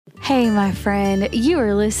Hey, my friend, you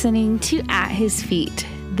are listening to At His Feet.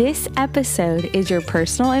 This episode is your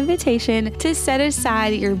personal invitation to set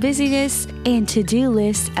aside your busyness and to-do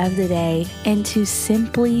list of the day and to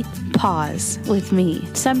simply pause with me.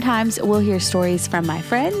 Sometimes we'll hear stories from my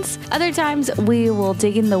friends. Other times we will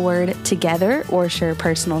dig in the word together or share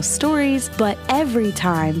personal stories. But every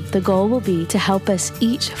time the goal will be to help us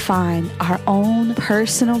each find our own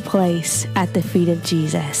personal place at the feet of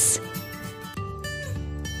Jesus.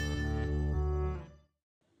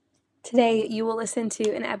 Today, you will listen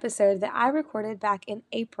to an episode that I recorded back in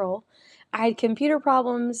April. I had computer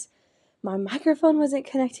problems. My microphone wasn't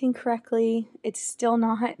connecting correctly. It's still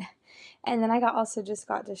not. And then I just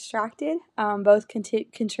got distracted. Both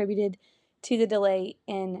contributed to the delay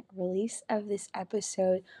in release of this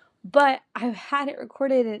episode. But I've had it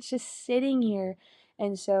recorded and it's just sitting here.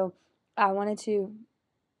 And so I wanted to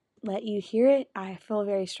let you hear it. I feel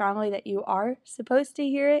very strongly that you are supposed to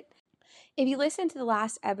hear it. If you listen to the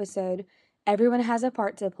last episode, Everyone Has a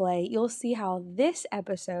Part to Play, you'll see how this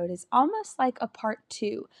episode is almost like a part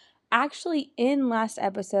 2. Actually, in last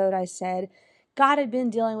episode, I said God had been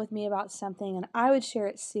dealing with me about something and I would share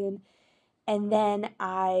it soon. And then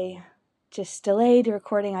I just delayed the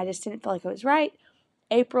recording. I just didn't feel like it was right.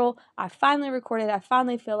 April, I finally recorded. I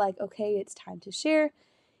finally feel like, okay, it's time to share.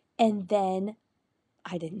 And then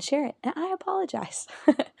I didn't share it, and I apologize.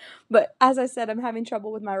 But as I said, I'm having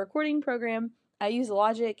trouble with my recording program. I use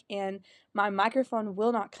Logic, and my microphone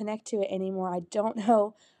will not connect to it anymore. I don't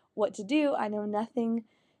know what to do. I know nothing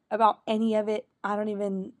about any of it. I don't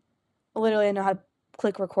even literally know how to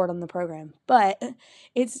click record on the program. But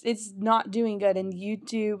it's not doing good, and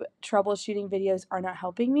YouTube troubleshooting videos are not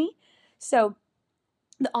helping me. So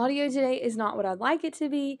the audio today is not what I'd like it to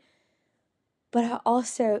be. But I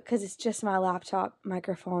also, because it's just my laptop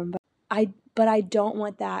microphone, but I don't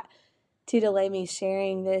want that to delay me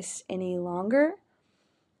sharing this any longer.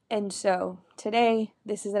 And so today,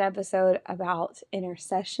 this is an episode about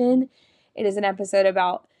intercession. It is an episode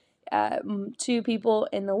about two people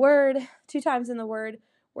in the Word, 2 times in the Word,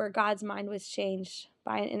 where God's mind was changed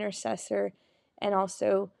by an intercessor, and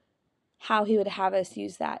also how He would have us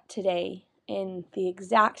use that today in the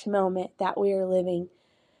exact moment that we are living.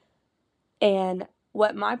 And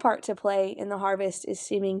what my part to play in the harvest is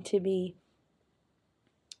seeming to be.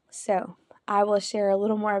 So I will share a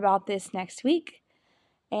little more about this next week.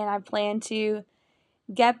 And I plan to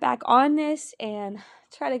get back on this and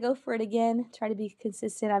try to go for it again. Try to be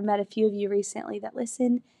consistent. I've met a few of you recently that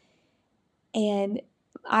listen. And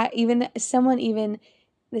this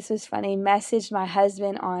was funny, messaged my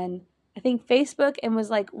husband on, I think, Facebook and was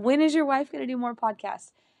like, when is your wife going to do more podcasts?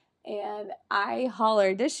 And I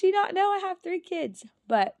hollered, does she not know I have 3 kids?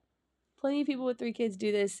 But plenty of people with 3 kids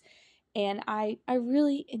do this, and I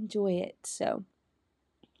really enjoy it. So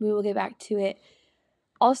we will get back to it.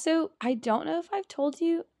 Also, I don't know if I've told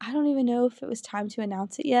you, I don't even know if it was time to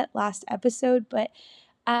announce it yet last episode, but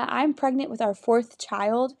I'm pregnant with our 4th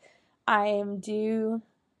child. I am due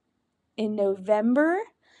in November.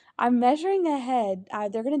 I'm measuring ahead.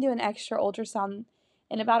 They're going to do an extra ultrasound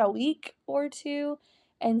in about a week or 2.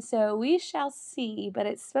 And so we shall see, but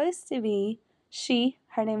it's supposed to be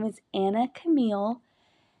her name is Anna Camille,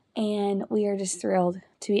 and we are just thrilled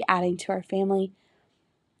to be adding to our family,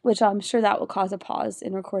 which I'm sure that will cause a pause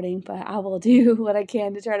in recording, but I will do what I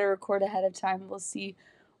can to try to record ahead of time. We'll see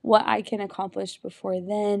what I can accomplish before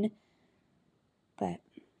then. But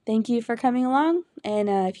thank you for coming along, and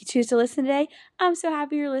if you choose to listen today, I'm so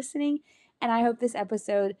happy you're listening, and I hope this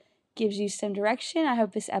episode gives you some direction. I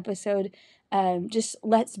hope this episode just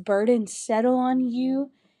lets burdens settle on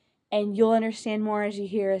you, and you'll understand more as you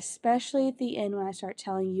hear, especially at the end when I start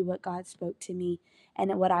telling you what God spoke to me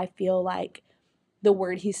and what I feel like the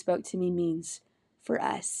word He spoke to me means for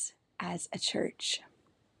us as a church.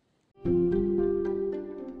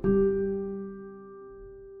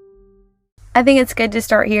 I think it's good to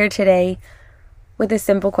start here today with a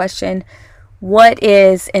simple question. What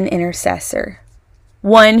is an intercessor?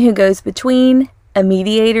 One who goes between, a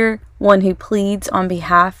mediator, one who pleads on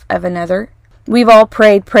behalf of another. We've all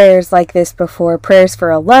prayed prayers like this before. Prayers for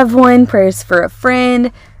a loved one, prayers for a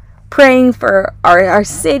friend, praying for our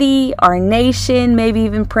city, our nation, maybe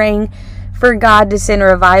even praying for God to send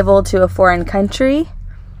revival to a foreign country.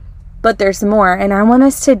 But there's more, and I want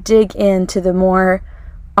us to dig into the more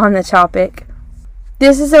on the topic.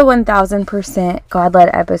 This is a 1000% God-led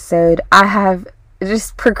episode. I have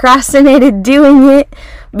just procrastinated doing it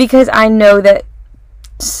because I know that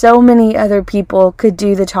so many other people could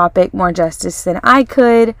do the topic more justice than I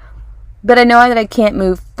could, but I know that I can't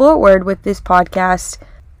move forward with this podcast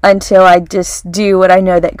until I just do what I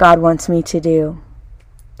know that God wants me to do.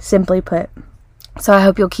 simply put. So I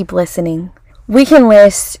hope you'll keep listening. We can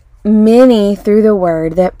list many through the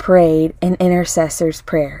word that prayed an intercessor's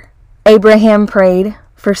prayer. Abraham prayed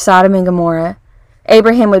for Sodom and Gomorrah.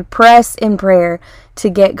 Abraham would press in prayer to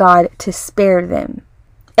get God to spare them.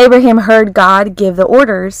 Abraham heard God give the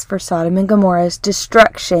orders for Sodom and Gomorrah's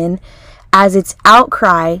destruction as its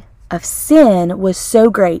outcry of sin was so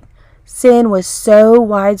great. Sin was so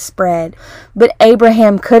widespread, but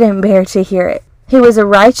Abraham couldn't bear to hear it. He was a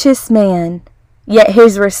righteous man, yet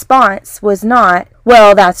his response was not,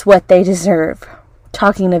 well, that's what they deserve,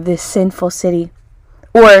 talking of this sinful city.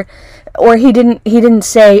 Or he didn't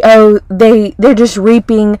say, oh, they're just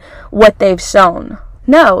reaping what they've sown.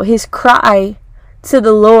 No, his cry to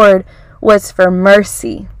the Lord was for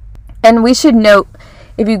mercy. And we should note,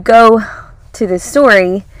 if you go to the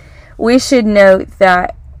story, we should note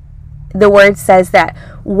that the word says that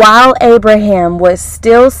while Abraham was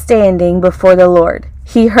still standing before the Lord,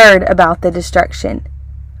 he heard about the destruction.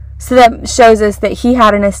 So that shows us that he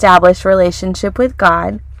had an established relationship with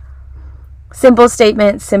God. Simple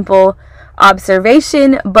statement, simple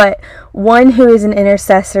observation, but one who is an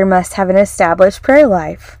intercessor must have an established prayer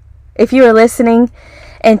life. If you are listening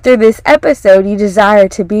and through this episode you desire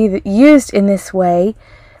to be used in this way,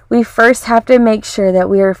 we first have to make sure that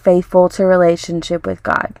we are faithful to relationship with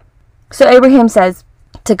God. So Abraham says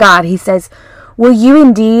to God, he says, will you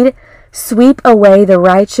indeed sweep away the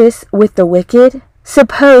righteous with the wicked?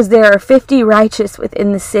 Suppose there are 50 righteous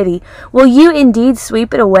within the city. Will you indeed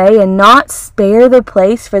sweep it away and not spare the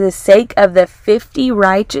place for the sake of the 50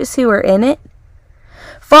 righteous who are in it?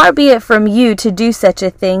 Far be it from you to do such a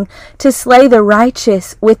thing, to slay the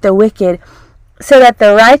righteous with the wicked, so that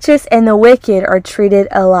the righteous and the wicked are treated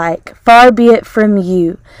alike. Far be it from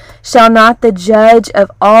you. Shall not the judge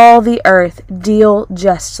of all the earth deal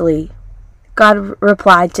justly? God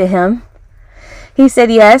replied to him. He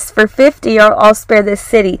said, yes, for 50 I'll spare this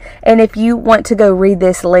city. And if you want to go read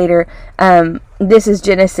this later, this is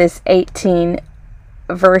Genesis 18,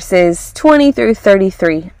 verses 20 through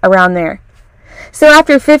 33, around there. So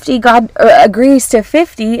after 50, God agrees to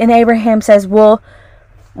 50, and Abraham says, well,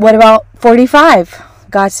 what about 45?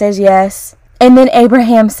 God says yes. And then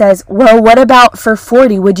Abraham says, well, what about for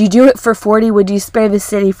 40? Would you do it for 40? Would you spare the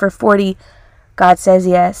city for 40? God says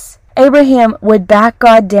yes. Abraham would back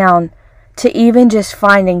God down to even just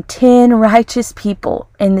finding 10 righteous people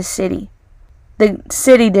in the city. The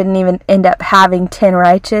city didn't even end up having 10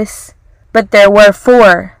 righteous, but there were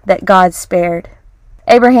 4 that God spared.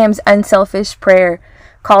 Abraham's unselfish prayer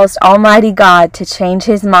caused Almighty God to change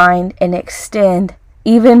his mind and extend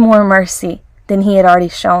even more mercy than he had already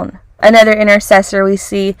shown. Another intercessor we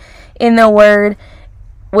see in the Word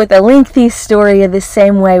with a lengthy story of the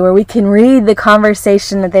same way, where we can read the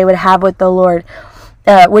conversation that they would have with the Lord,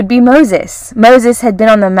 would be Moses. Moses had been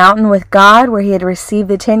on the mountain with God where he had received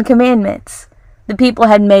the 10 Commandments. The people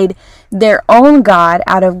had made their own God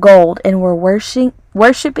out of gold and were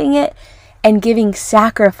worshiping it and giving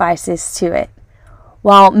sacrifices to it.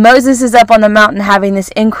 While Moses is up on the mountain having this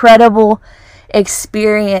incredible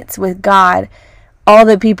experience with God, all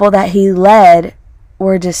the people that he led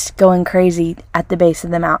were just going crazy at the base of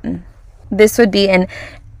the mountain. This would be in,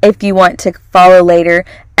 if you want to follow later,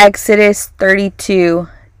 Exodus 32,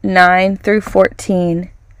 9 through 14.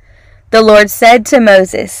 The Lord said to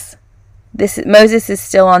Moses, Moses is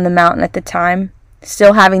still on the mountain at the time,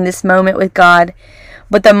 still having this moment with God,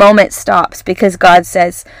 but the moment stops because God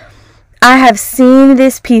says, I have seen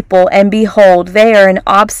this people, and behold, they are an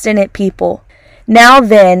obstinate people. Now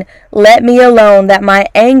then, let me alone, that my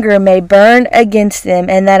anger may burn against them,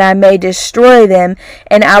 and that I may destroy them,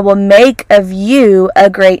 and I will make of you a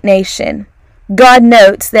great nation. God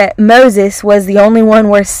notes that Moses was the only one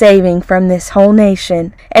worth saving from this whole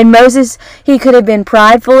nation. And Moses, he could have been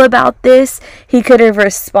prideful about this. He could have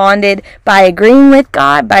responded by agreeing with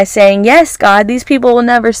God, by saying, yes, God, these people will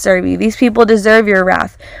never serve you. These people deserve your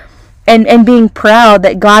wrath. And being proud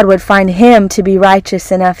that God would find him to be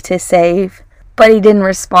righteous enough to save. But he didn't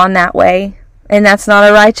respond that way. And that's not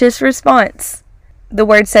a righteous response. The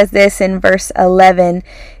word says this in verse 11.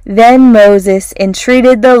 Then Moses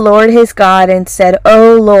entreated the Lord his God and said,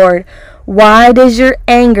 O Lord, why does your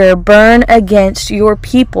anger burn against your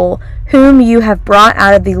people, whom you have brought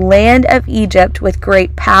out of the land of Egypt with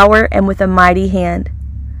great power and with a mighty hand?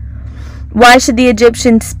 Why should the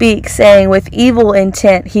Egyptians speak, saying, with evil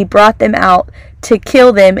intent he brought them out to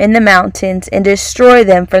kill them in the mountains and destroy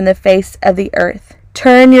them from the face of the earth?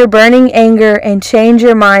 Turn your burning anger and change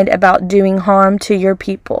your mind about doing harm to your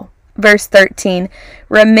people. Verse 13,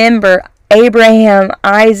 remember Abraham,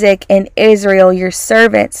 Isaac, and Israel, your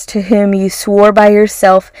servants, to whom you swore by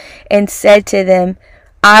yourself and said to them,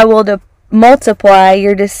 I will multiply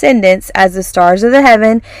your descendants as the stars of the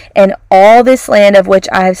heaven, and all this land of which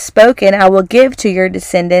I have spoken I will give to your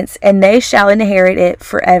descendants, and they shall inherit it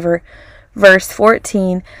forever. Verse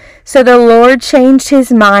 14. So the Lord changed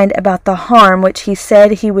his mind about the harm which he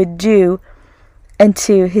said he would do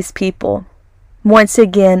unto his people. Once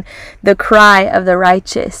again, the cry of the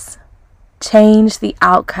righteous changed the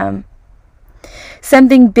outcome.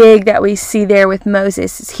 Something big that we see there with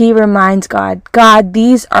Moses is he reminds God, God,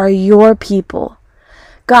 these are your people.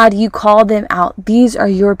 God, you called them out. These are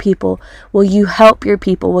your people. Will you help your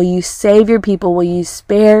people? Will you save your people? Will you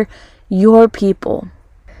spare your people?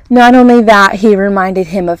 Not only that, he reminded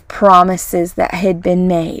him of promises that had been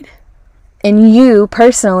made. And you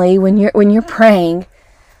personally, when you're praying,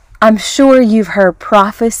 I'm sure you've heard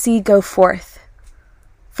prophecy go forth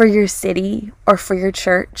for your city or for your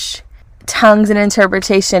church. Tongues and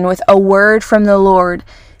interpretation with a word from the Lord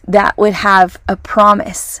that would have a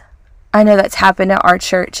promise. I know that's happened at our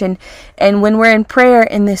church. And when we're in prayer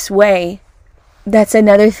in this way, that's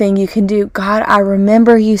another thing you can do. God, I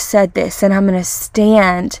remember you said this, and I'm going to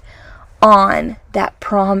stand on that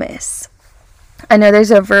promise. I know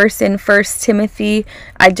there's a verse in 1 Timothy.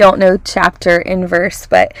 I don't know chapter and verse,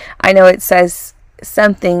 but I know it says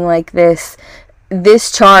something like this.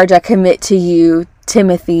 This charge I commit to you,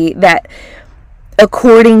 Timothy, that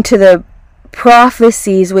according to the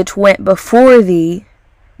prophecies which went before thee,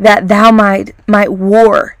 that thou might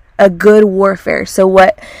war a good warfare. So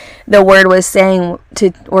what the word was saying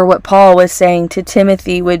to, or what Paul was saying to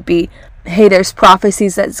Timothy would be, hey, there's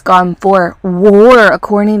prophecies that's gone for war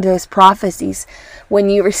according to those prophecies. When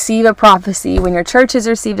you receive a prophecy, when your church has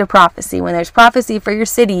received a prophecy, when there's prophecy for your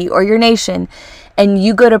city or your nation, and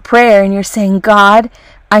you go to prayer and you're saying, God,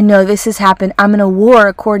 I know this has happened. I'm going to war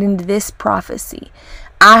according to this prophecy.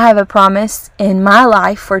 I have a promise in my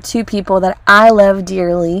life for two people that I love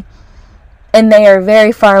dearly, and they are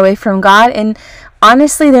very far away from God, and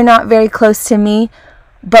honestly, they're not very close to me,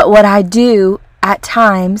 but what I do at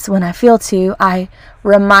times when I feel to, I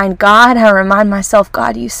remind God, I remind myself,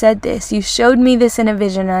 God, you said this, you showed me this in a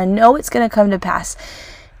vision, and I know it's going to come to pass.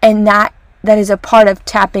 And that is a part of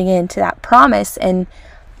tapping into that promise. And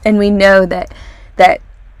we know that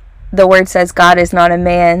the word says God is not a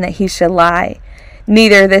man that he should lie,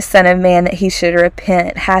 neither the son of man that he should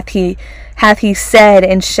repent. Hath he said,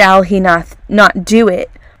 and shall he not do it?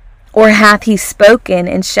 Or hath he spoken,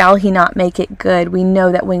 and shall he not make it good? We know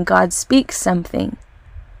that when God speaks something,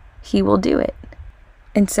 he will do it.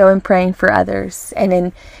 And so in praying for others,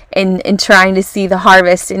 and in trying to see the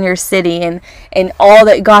harvest in your city, and all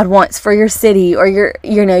that God wants for your city or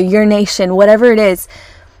your nation, whatever it is,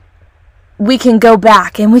 we can go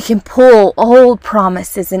back and we can pull old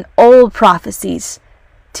promises and old prophecies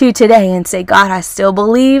to today and say, God, I still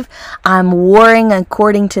believe I'm warring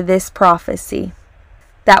according to this prophecy.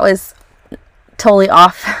 That was totally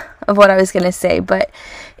off of what I was going to say, but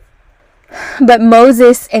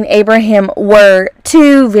Moses and Abraham were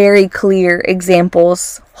two very clear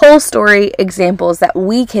examples, whole story examples that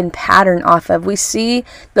we can pattern off of. We see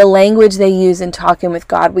the language they use in talking with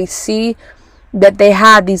God. We see that they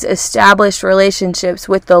had these established relationships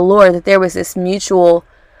with the Lord, that there was this mutual,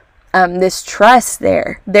 this trust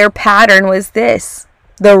there. Their pattern was this: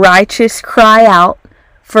 the righteous cry out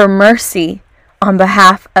for mercy on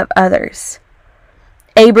behalf of others.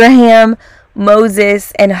 Abraham,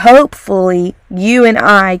 Moses, and hopefully you and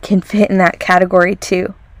I can fit in that category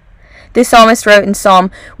too. The psalmist wrote in Psalm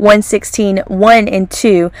 116, 1 and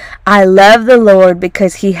 2, I love the Lord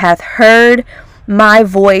because he hath heard my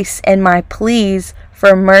voice and my pleas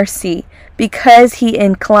for mercy, because he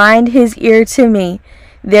inclined his ear to me.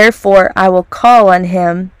 Therefore I will call on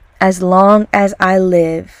him as long as I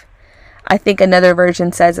live. I think another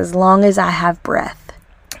version says, as long as I have breath.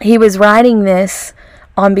 He was writing this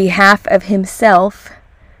on behalf of himself.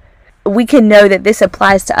 We can know that this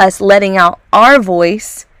applies to us letting out our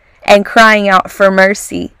voice and crying out for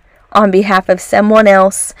mercy on behalf of someone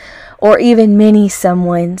else, or even many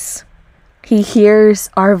someones. He hears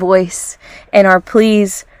our voice and our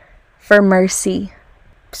pleas for mercy.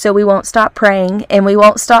 So we won't stop praying, and we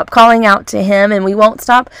won't stop calling out to him, and we won't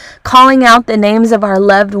stop calling out the names of our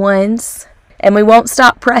loved ones, and we won't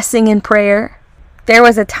stop pressing in prayer. There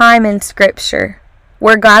was a time in Scripture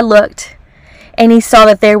where God looked and he saw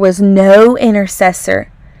that there was no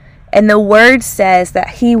intercessor, and the word says that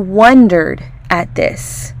he wondered at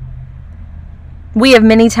this. We have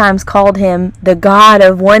many times called him the God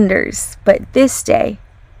of wonders, but this day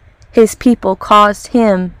his people caused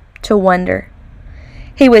him to wonder.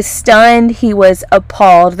 He was stunned. He was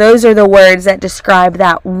appalled. Those are the words that describe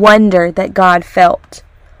that wonder that God felt.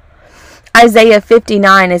 Isaiah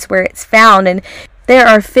 59 is where it's found, and there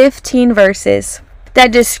are 15 verses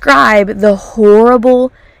that describe the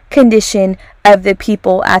horrible condition of the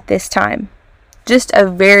people at this time. Just a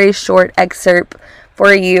very short excerpt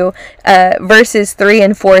for you. Verses 3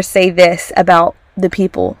 and 4 say this about the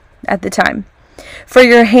people at the time. For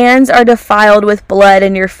your hands are defiled with blood,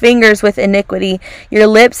 and your fingers with iniquity. Your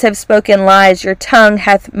lips have spoken lies, your tongue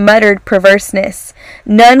hath muttered perverseness.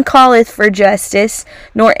 None calleth for justice,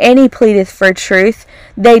 nor any pleadeth for truth.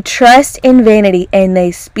 They trust in vanity, and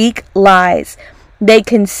they speak lies. They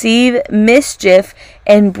conceive mischief,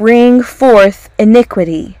 and bring forth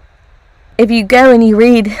iniquity. If you go and you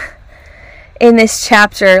read in this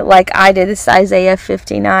chapter, like I did, this Isaiah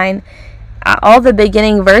 59, all the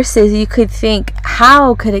beginning verses, you could think,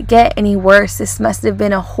 how could it get any worse? This was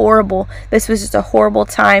just a horrible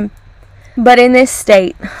time. But in this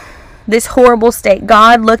state, this horrible state,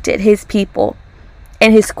 God looked at his people,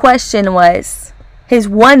 and his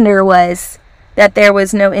wonder was that there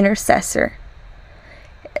was no intercessor.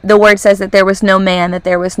 The word says that there was no man, that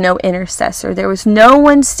there was no intercessor. There was no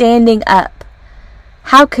one standing up.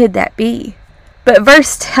 How could that be? But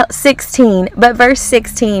verse 16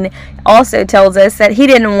 also tells us that he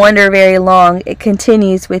didn't wonder very long. It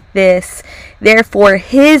continues with this. Therefore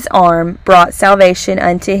his arm brought salvation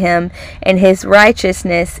unto him, and his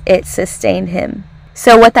righteousness it sustained him.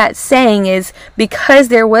 So what that's saying is, because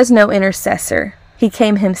there was no intercessor, he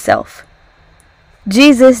came himself.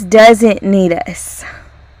 Jesus doesn't need us.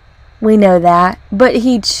 We know that. But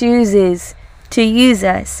he chooses to use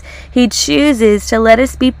us. He chooses to let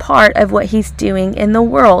us be part of what he's doing in the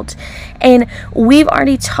world. And we've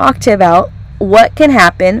already talked about what can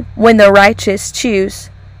happen when the righteous choose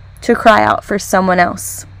to cry out for someone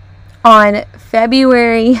else. On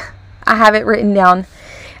February, I have it written down.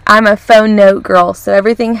 I'm a phone note girl, so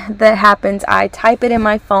everything that happens, I type it in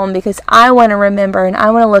my phone because I want to remember and I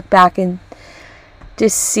want to look back and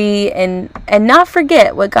just see and not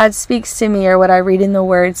forget what God speaks to me or what I read in the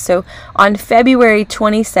Word. So on February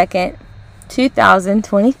 22nd,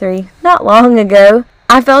 2023, not long ago,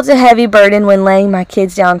 I felt a heavy burden when laying my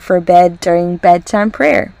kids down for bed during bedtime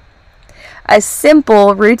prayer. A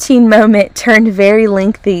simple routine moment turned very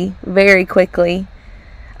lengthy very quickly.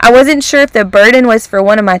 I wasn't sure if the burden was for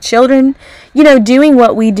one of my children. Doing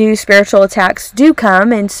what we do, spiritual attacks do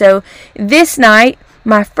come, and so this night,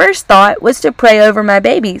 my first thought was to pray over my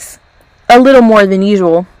babies, a little more than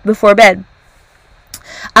usual, before bed.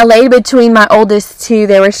 I laid between my oldest two.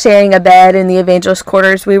 They were sharing a bed in the evangelist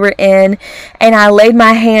quarters we were in, and I laid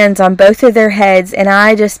my hands on both of their heads, and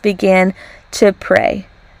I just began to pray.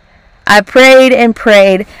 I prayed and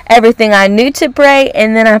prayed everything I knew to pray,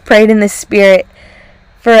 and then I prayed in the Spirit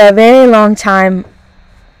for a very long time.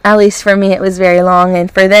 At least for me it was very long, and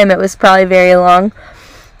for them it was probably very long,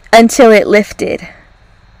 until it lifted.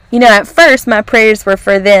 At first my prayers were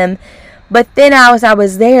for them, but then as I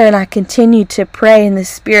was there and I continued to pray in the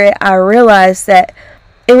Spirit, I realized that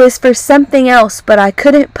it was for something else, but I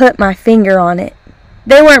couldn't put my finger on it.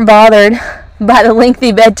 They weren't bothered by the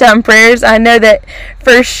lengthy bedtime prayers. I know that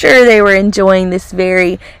for sure they were enjoying this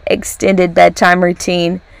very extended bedtime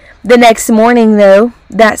routine. The next morning, though,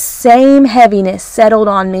 that same heaviness settled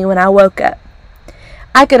on me when I woke up.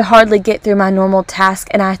 I could hardly get through my normal task,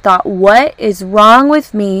 and I thought, what is wrong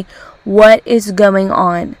with me? What is going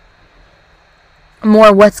on?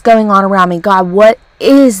 More, what's going on around me? God, what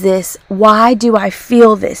is this? Why do I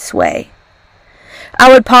feel this way?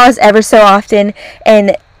 I would pause ever so often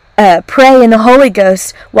and pray in the Holy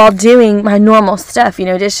Ghost while doing my normal stuff,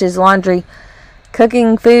 dishes, laundry,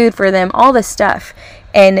 cooking food for them, all this stuff.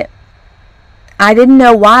 And I didn't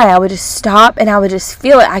know why. I would just stop and I would just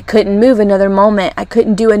feel it. I couldn't move another moment. I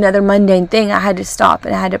couldn't do another mundane thing. I had to stop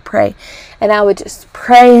and I had to pray. And I would just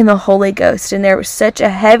pray in the Holy Ghost. And there was such a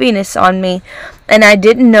heaviness on me. And I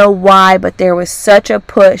didn't know why, but there was such a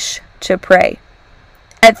push to pray.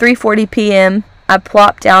 At 3:40 p.m., I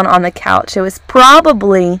plopped down on the couch. It was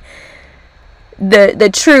probably the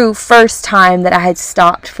true first time that I had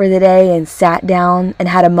stopped for the day and sat down and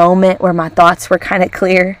had a moment where my thoughts were kind of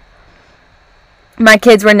clear. My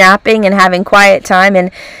kids were napping and having quiet time, and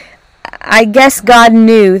I guess God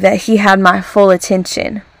knew that he had my full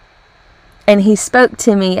attention. And he spoke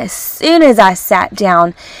to me as soon as I sat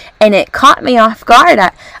down, and it caught me off guard.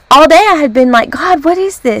 All day I had been like, God, what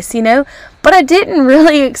is this, But I didn't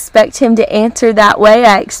really expect him to answer that way.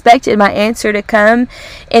 I expected my answer to come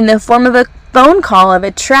in the form of a phone call, of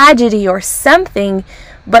a tragedy or something,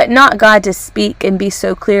 but not God to speak and be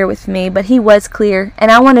so clear with me. But he was clear,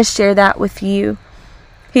 and I want to share that with you.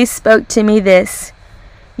 He spoke to me this: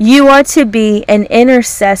 you are to be an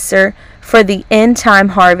intercessor for the end time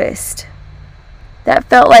harvest. That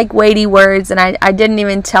felt like weighty words, and I didn't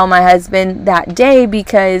even tell my husband that day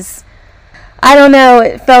because, I don't know,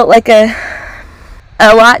 it felt like a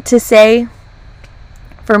lot to say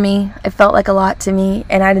for me. It felt like a lot to me,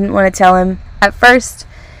 and I didn't want to tell him at first.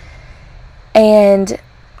 And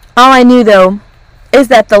all I knew, though, is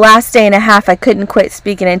that the last day and a half I couldn't quit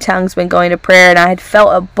speaking in tongues when going to prayer, and I had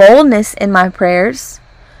felt a boldness in my prayers.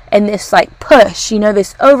 And this like push,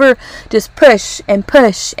 this just push and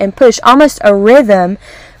push and push, almost a rhythm,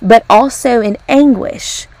 but also in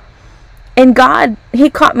anguish. And God, He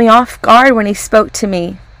caught me off guard when He spoke to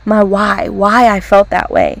me, why I felt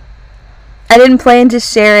that way. I didn't plan to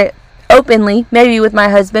share it openly, maybe with my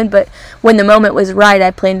husband, but when the moment was right,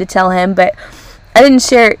 I planned to tell him, but I didn't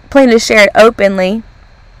plan to share it openly,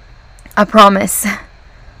 I promise.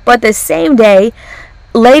 But the same day,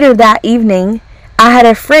 later that evening, I had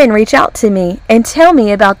a friend reach out to me and tell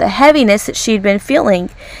me about the heaviness that she'd been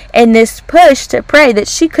feeling and this push to pray that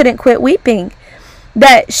she couldn't quit weeping.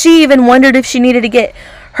 That she even wondered if she needed to get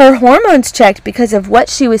her hormones checked because of what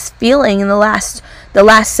she was feeling in the last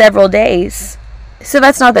several days. So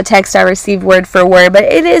that's not the text I received word for word, but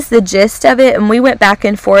it is the gist of it, and we went back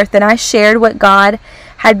and forth, and I shared what God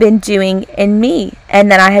had been doing in me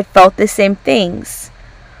and that I had felt the same things.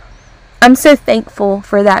 I'm so thankful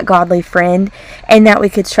for that godly friend and that we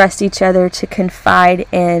could trust each other to confide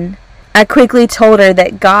in. I quickly told her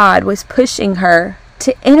that God was pushing her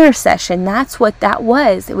to intercession. That's what that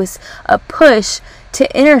was. It was a push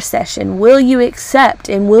to intercession. Will you accept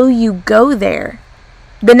and will you go there?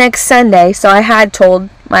 The next Sunday, so I had told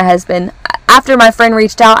my husband, after my friend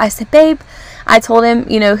reached out, I said, babe, I told him,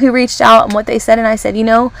 who reached out and what they said, and I said, you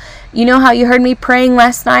know how you heard me praying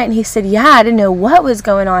last night? And he said, yeah, I didn't know what was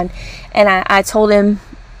going on. And I told him,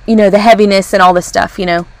 the heaviness and all this stuff,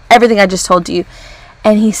 everything I just told you.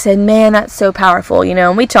 And he said, man, that's so powerful,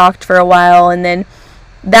 and we talked for a while. And then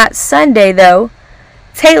that Sunday, though,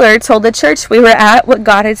 Taylor told the church we were at what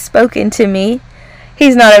God had spoken to me.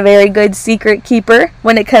 He's not a very good secret keeper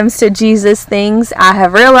when it comes to Jesus things, I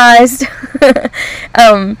have realized.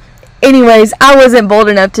 Anyways, I wasn't bold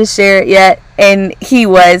enough to share it yet, and he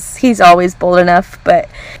was. He's always bold enough. But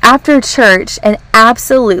after church, an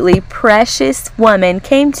absolutely precious woman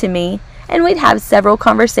came to me, and we'd had several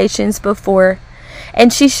conversations before.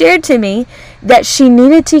 And she shared to me that she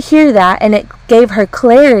needed to hear that, and it gave her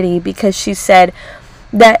clarity because she said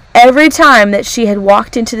that every time that she had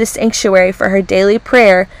walked into the sanctuary for her daily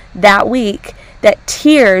prayer that week, that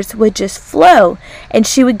tears would just flow and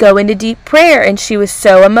she would go into deep prayer, and she was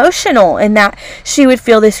so emotional, and that she would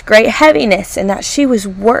feel this great heaviness, and that she was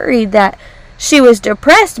worried that she was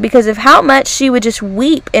depressed because of how much she would just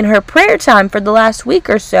weep in her prayer time for the last week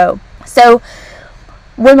or so. So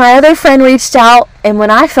when my other friend reached out and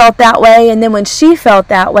when I felt that way, and then when she felt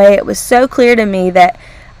that way, it was so clear to me that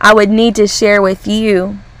I would need to share with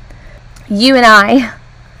you. You and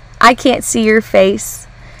I can't see your face.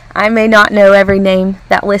 I may not know every name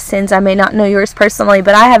that listens. I may not know yours personally,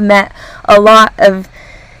 but I have met a lot of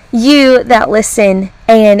you that listen,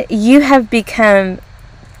 and you have become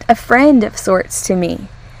a friend of sorts to me.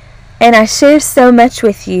 And I share so much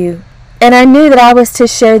with you, and I knew that I was to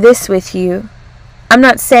share this with you. I'm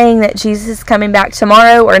not saying that Jesus is coming back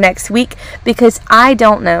tomorrow or next week, because I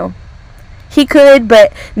don't know. He could,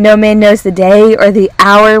 but no man knows the day or the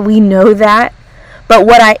hour. We know that. But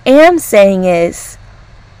what I am saying is,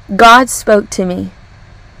 God spoke to me.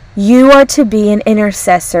 You are to be an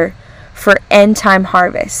intercessor for end time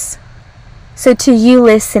harvests. So to you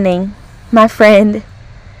listening, my friend,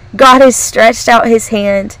 God has stretched out His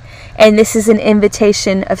hand, and this is an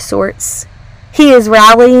invitation of sorts. He is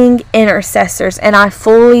rallying intercessors, and I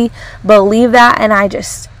fully believe that, and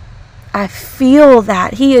I feel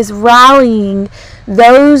that. He is rallying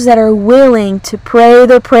those that are willing to pray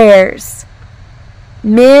the prayers.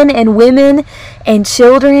 Men and women and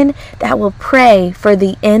children that will pray for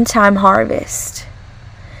the end time harvest.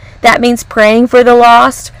 That means praying for the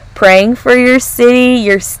lost, praying for your city,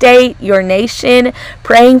 your state, your nation,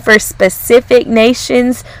 praying for specific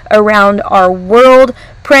nations around our world,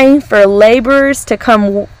 praying for laborers to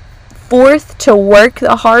come forth to work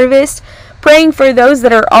the harvest, praying for those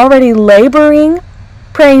that are already laboring,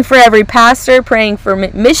 praying for every pastor, praying for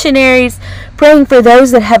missionaries, praying for those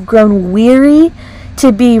that have grown weary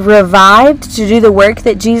to be revived to do the work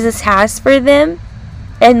that Jesus has for them.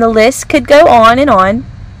 And the list could go on and on.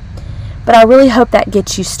 But I really hope that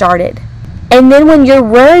gets you started. And then when your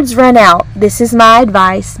words run out, this is my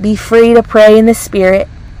advice: be free to pray in the Spirit.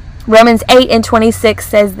 Romans 8:26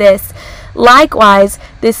 says this: likewise,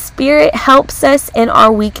 the Spirit helps us in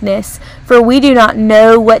our weakness, for we do not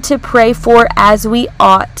know what to pray for as we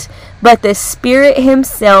ought, but the Spirit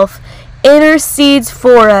Himself intercedes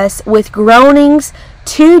for us with groanings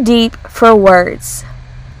too deep for words.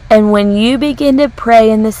 And when you begin to pray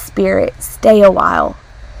in the Spirit, stay a while.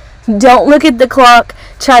 Don't look at the clock.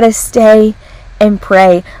 Try to stay and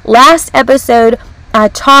pray. Last episode, I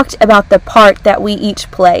talked about the part that we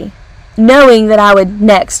each play, knowing that I would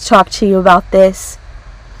next talk to you about this.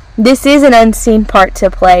 This is an unseen part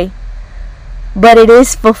to play, but it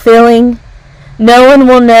is fulfilling. No one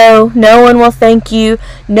will know. No one will thank you.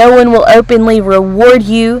 No one will openly reward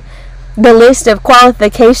you. The list of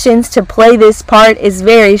qualifications to play this part is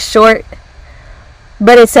very short,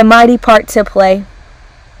 but it's a mighty part to play.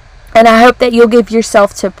 And I hope that you'll give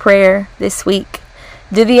yourself to prayer this week.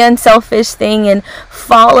 Do the unselfish thing and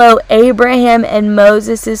follow Abraham and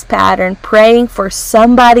Moses' pattern, praying for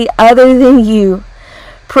somebody other than you.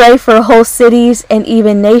 Pray for whole cities and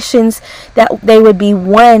even nations, that they would be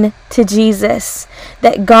one to Jesus,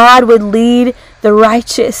 that God would lead the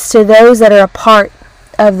righteous to those that are a part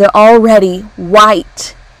of the already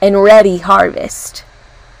white and ready harvest.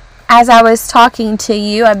 As I was talking to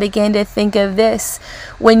you, I began to think of this.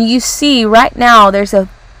 When you see right now, there's a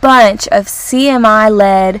bunch of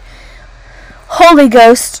CMI-led Holy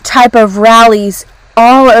Ghost type of rallies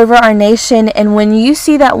all over our nation, and when you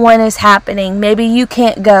see that one is happening, maybe you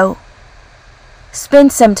can't go.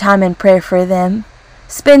 Spend some time in prayer for them.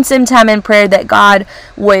 Spend some time in prayer that God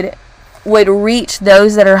would reach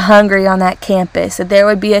those that are hungry on that campus, that there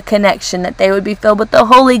would be a connection, that they would be filled with the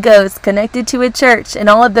Holy Ghost, connected to a church, and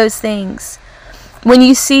all of those things. When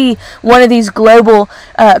you see one of these global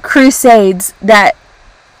crusades that,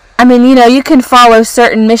 you can follow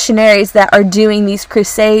certain missionaries that are doing these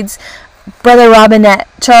crusades. Brother Robinette,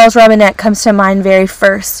 Charles Robinette comes to mind very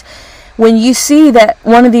first. When you see that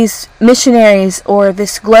one of these missionaries or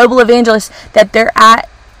this global evangelist, that they're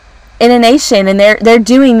in a nation and they're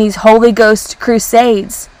doing these Holy Ghost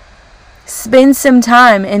crusades, spend some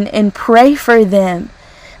time and pray for them.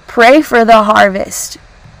 Pray for the harvest.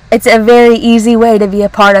 It's a very easy way to be a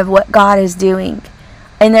part of what God is doing.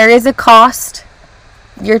 And there is a cost.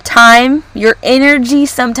 Your time, your energy.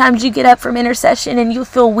 Sometimes you get up from intercession and you'll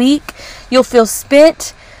feel weak. You'll feel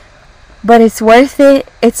spent. But it's worth it.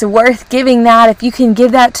 It's worth giving that. If you can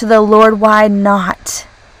give that to the Lord, why not?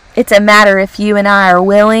 It's a matter if you and I are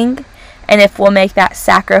willing, and if we'll make that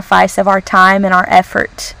sacrifice of our time and our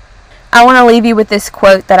effort. I want to leave you with this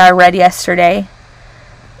quote that I read yesterday.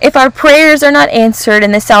 If our prayers are not answered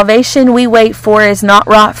and the salvation we wait for is not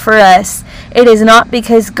wrought for us, it is not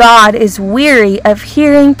because God is weary of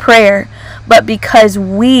hearing prayer, but because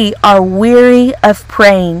we are weary of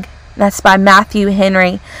praying. That's by Matthew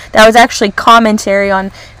Henry. That was actually commentary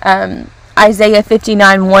on Isaiah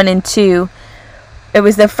 59, 1 and 2. It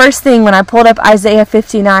was the first thing when I pulled up Isaiah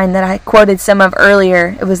 59 that I quoted some of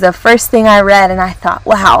earlier. It was the first thing I read, and I thought,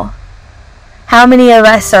 wow, how many of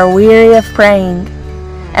us are weary of praying?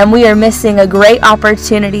 And we are missing a great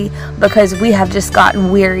opportunity because we have just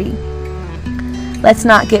gotten weary. Let's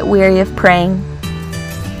not get weary of praying.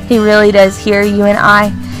 He really does hear you and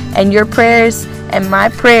I, and your prayers and my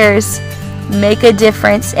prayers make a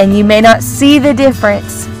difference, and you may not see the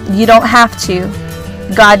difference. You don't have to.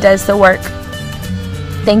 God does the work.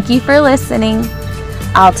 Thank you for listening.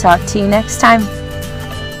 I'll talk to you next time.